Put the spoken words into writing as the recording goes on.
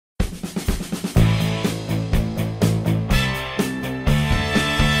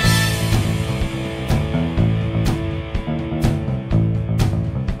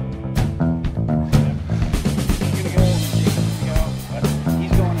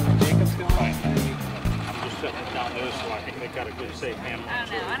fly. They got a good safe hand. I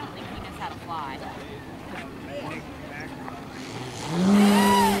don't know. I don't think he knows how to fly.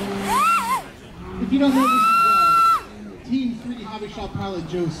 If you don't know, this is Team 3D Hobby Shop pilot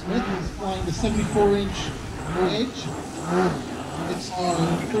Joe Smith. He's flying the 74-inch Edge. It's our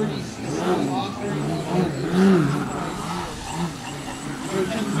 30cc offering.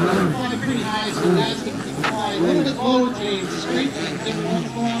 Fly pretty high, so we asked him to fly a little bit lower, James. Straight James. Every once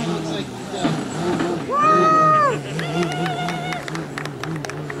in a while, it looks like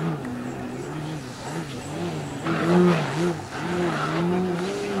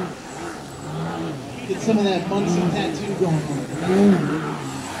get some of that Munson tattoo going on.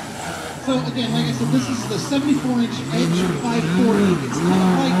 So again, like I said, this is the 74-inch Edge 540. It's kind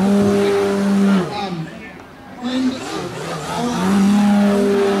of like the perfect blend of all.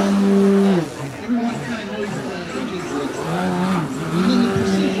 Everyone kind of knows the edges. And then the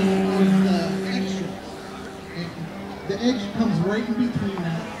precision of the extra. The Edge comes right in between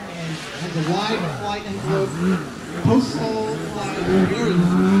that and has a wide flight envelope. Post-roll flight, very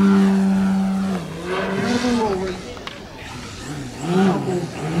nice. Incredible roll rate.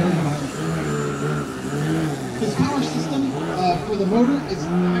 His power system for the motor is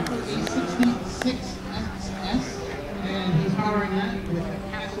Packer A66SS, and he's powering that with a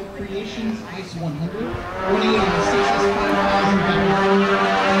Castle Creations Ice 100, 186 5,000 pounds.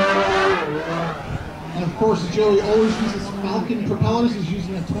 And of course, Joey always uses Falcon propellers. He's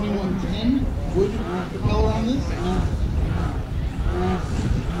using a 2110 wood propeller on this.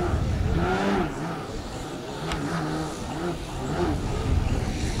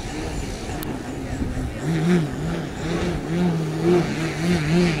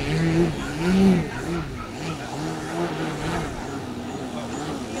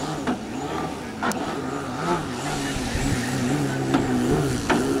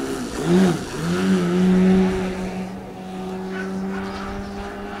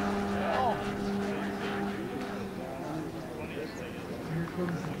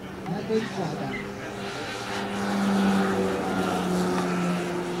 That big flyback.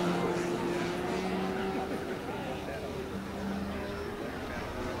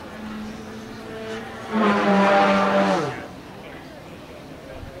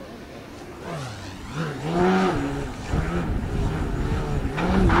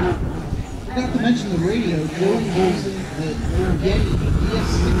 Forgot to mention the radio. Joey using the Yeti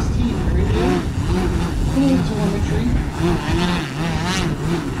ES16 radio. Full telemetry.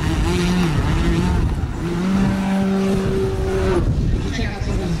 Check out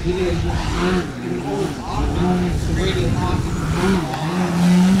some of his videos. You can hold it off, the radio off.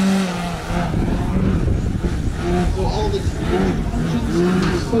 So all the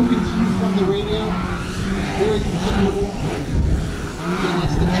functions spoken to you from the radio, very considerable. And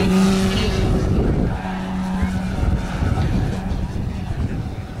that's the chip.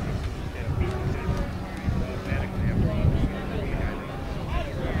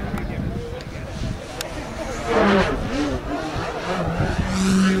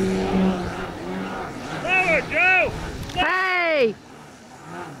 Hey!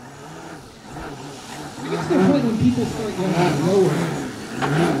 It gets to the point when people start going lower,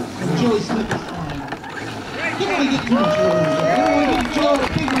 and Joey Smith is flying. You don't want to get too much lower. You don't want to get Joe a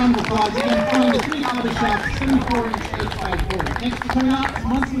big round of applause. Again, flying the 3D Hobby Shop 74-inch H540. Thanks for coming out.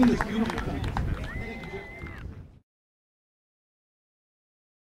 Munson in this beautiful